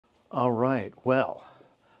All right, well,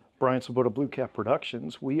 Brian Sabota Blue Cat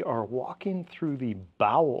Productions, we are walking through the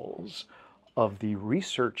bowels of the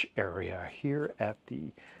research area here at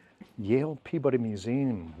the Yale Peabody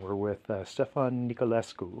Museum. We're with Stefan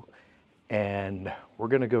Nicolescu, and we're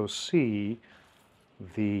going to go see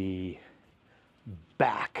the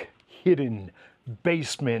back hidden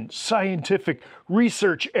basement scientific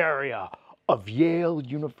research area of Yale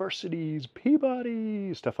University's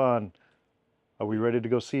Peabody. Stefan, are we ready to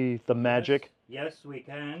go see the magic? Yes, we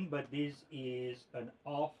can, but this is an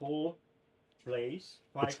awful place.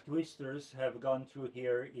 Five twisters have gone through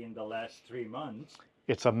here in the last 3 months.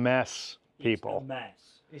 It's a mess, people. It's a mess.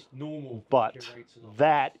 It's normal. But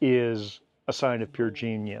that is a sign of pure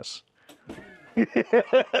genius. All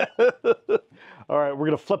right, we're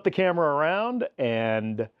going to flip the camera around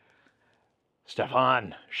and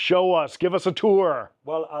Stefan, show us, give us a tour.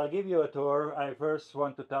 Well, I'll give you a tour. I first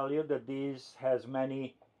want to tell you that this has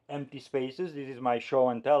many empty spaces. This is my show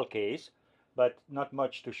and tell case, but not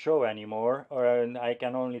much to show anymore. And I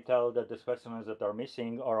can only tell that the specimens that are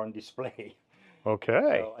missing are on display.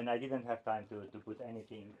 Okay. So, and I didn't have time to put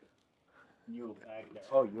anything new back there.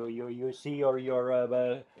 Oh, you see your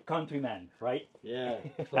countryman, right? Yeah.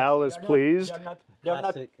 Al is pleased.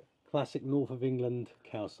 Classic North of England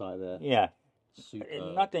cow site there. Yeah. Super.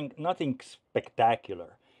 Nothing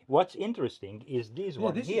spectacular. What's interesting is this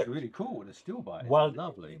one this here. is really cool with a steel bite. Well,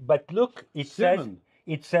 lovely. But look, it Simon.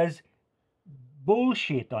 says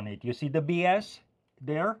bullshit on it. You see the BS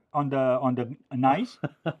there on the nice,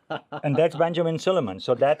 and that's Benjamin Silliman.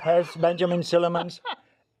 So that has Benjamin Silliman's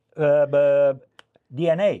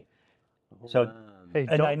DNA. So. Man. Hey,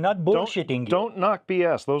 And I'm not bullshitting you. Don't knock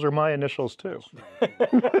BS. Those are my initials too.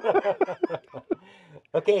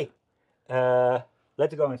 Okay,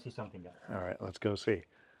 let's go and see something else. All right, let's go see.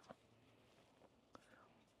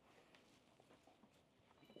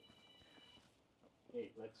 Okay,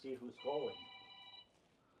 let's see who's calling.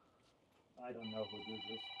 I don't know who does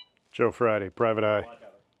this. Joe Friday, Private Eye. Whatever.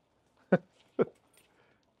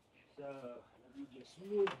 So let me just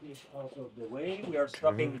move this out of the way. We are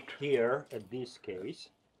stopping here at this case.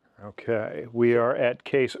 Okay, we are at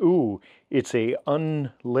case, ooh, it's a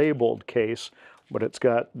unlabeled case, but it's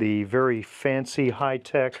got the very fancy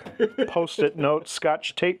high-tech post-it note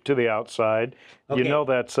scotch tape to the outside. You Okay. know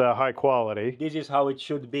that's high quality. This is how it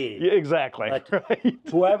should be. Yeah, exactly, But right?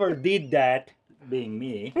 whoever did that, being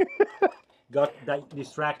me, got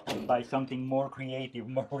distracted by something more creative,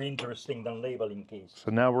 more interesting than labeling case.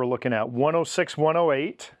 So now we're looking at 106,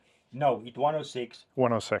 108, No, it's 106.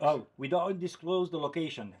 106. Oh, we don't disclose the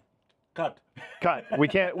location. Cut. Cut. We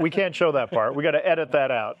can't show that part. We got to edit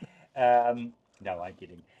that out. No, I'm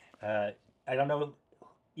kidding. I don't know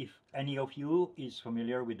if any of you is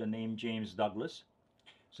familiar with the name James Douglas.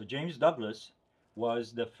 So James Douglas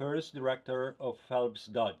was the first director of Phelps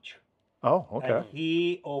Dodge. Oh, okay. And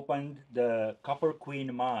he opened the Copper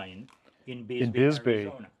Queen mine in Bisbee, Bisbee.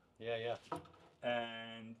 Arizona. Yeah.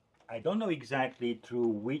 And I don't know exactly through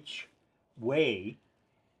which way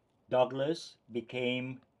Douglas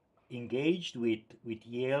became engaged with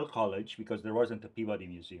Yale College, because there wasn't a Peabody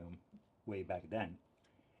Museum way back then.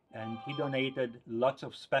 And he donated lots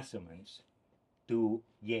of specimens to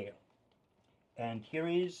Yale. And here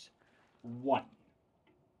is one.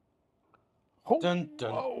 Oh, Dun,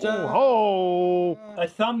 dun, oh, dun. oh, A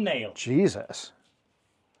thumbnail Jesus.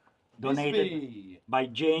 donated Bisbee. by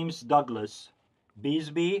James Douglas,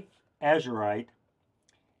 Bisbee, Azurite,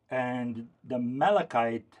 and the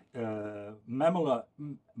malachite, how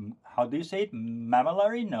do you say it?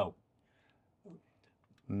 Mammillary? No.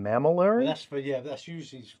 Mammillary? That's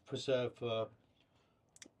usually preserved for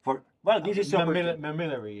Well, this is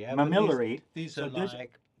mammillary. Yeah. But mammillary. These So are this-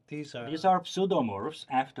 like these are. These are pseudomorphs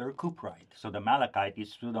after cuprite. So the malachite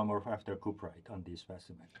is pseudomorph after cuprite on this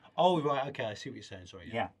specimen. Oh right, okay. I see what you're saying. Sorry.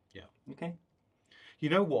 Yeah. Yeah. Okay. You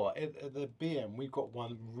know what? At the BM, we've got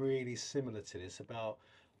one really similar to this, about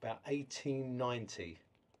 1890,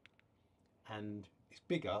 and it's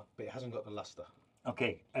bigger, but it hasn't got the luster.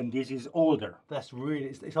 Okay. And this is older. That's really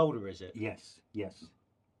it's older, is it? Yes. Yes.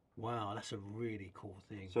 Wow, that's a really cool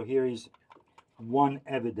thing. So here is one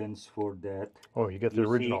evidence for that. Oh, you get the You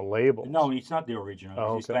original see- labels. No, it's not the original.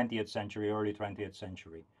 Oh, This is okay. 20th century, early 20th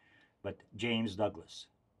century. But James Douglas.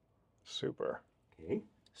 Super. Okay.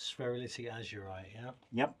 Spherulitic azurite, yeah.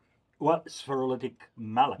 Yep. Well, spherulitic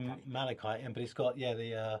malachite. Malachite, but it's got the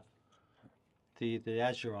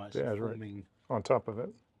azurites The azurite. forming On top of it.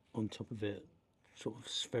 on top of it, sort of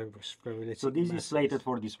spherulitic. So this is masses. slated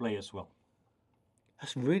for display as well.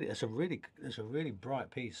 That's a really bright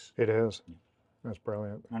piece. It is. That's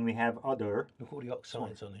brilliant. And we have other. Look at all the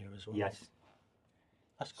oxides on here as well. Yes.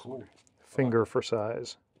 That's cool. Finger for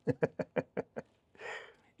size.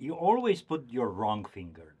 You always put your wrong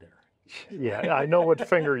finger there. Yeah, I know what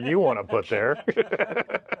finger you want to put there.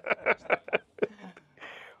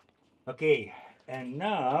 Okay, and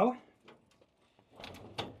now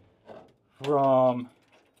from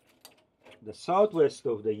the southwest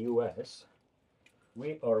of the US,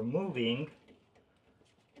 we are moving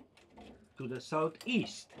to the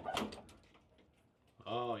southeast.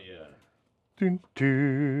 Oh yeah. Dun,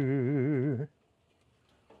 dun.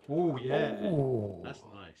 Oh yeah. Ooh, That's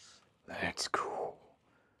nice. that's cool.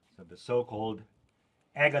 So the so-called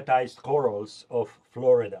agatized corals of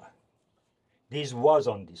Florida. This was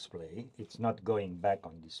on display. It's not going back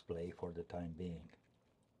on display for the time being.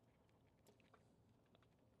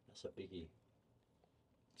 That's a biggie.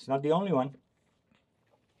 It's not the only one.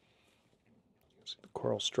 See the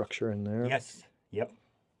coral structure in there. Yes. Yep.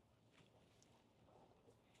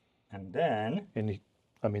 And then, And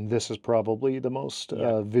I mean, this is probably the most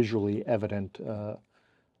Yeah. visually evident of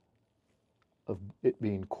it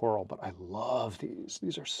being coral, but I love these.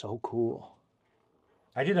 These are so cool.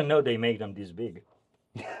 I didn't know they make them this big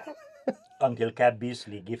until Cat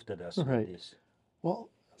Beasley gifted us Right. with this. Well,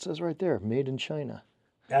 it says right there, made in China.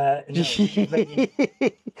 No, it's made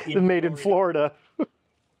in Made in Florida.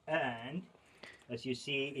 And as you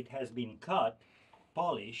see, it has been cut,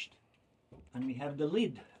 polished, and we have the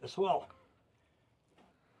lid as well.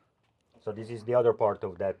 So this is the other part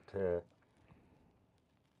of that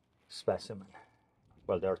specimen.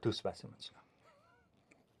 Well, there are two specimens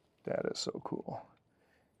now. That is so cool.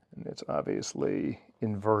 And it's obviously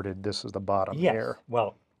inverted. This is the bottom Yes. here.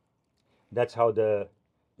 Well, that's how the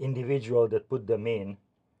individual that put them in,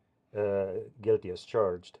 guilty as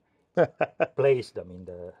charged, placed them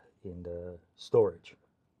in the storage.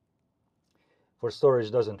 For storage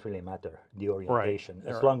doesn't really matter, the orientation,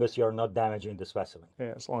 as right. long as you're not damaging the specimen.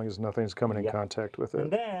 Yeah, as long as nothing's coming in Yeah. contact with And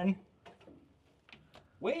it. then,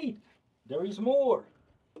 wait, there is more.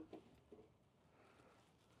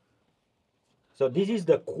 So this is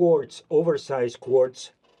the quartz, oversized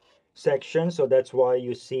quartz section. So that's why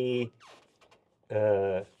you see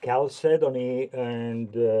chalcedony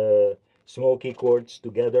and smoky quartz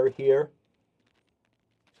together here.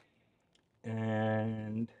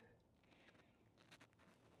 And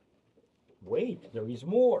wait, there is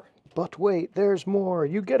more. But wait, there's more.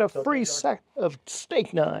 You get a So free these are- set of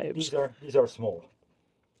steak knives. These are small,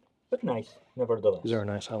 but nice nevertheless. These are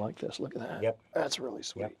nice. I like this. Look at that. Yep. That's really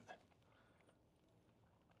sweet. Yep.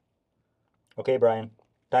 Okay, Brian,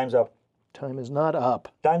 time's up. Time is not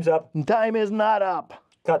up. Time's up. Time is not up.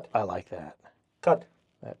 Cut. I like that. Cut.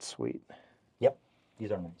 That's sweet. Yep,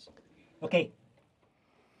 these are nice. Okay.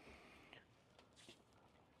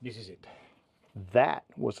 This is it. That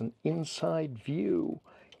was an inside view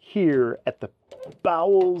here at the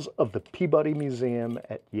bowels of the Peabody Museum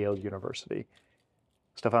at Yale University.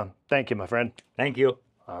 Stefan, thank you, my friend. Thank you.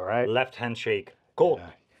 All right. Left hand shake. Cool.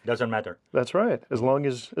 Doesn't matter. That's right. As long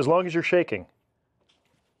as you're shaking.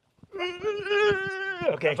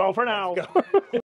 Okay. That's all for now.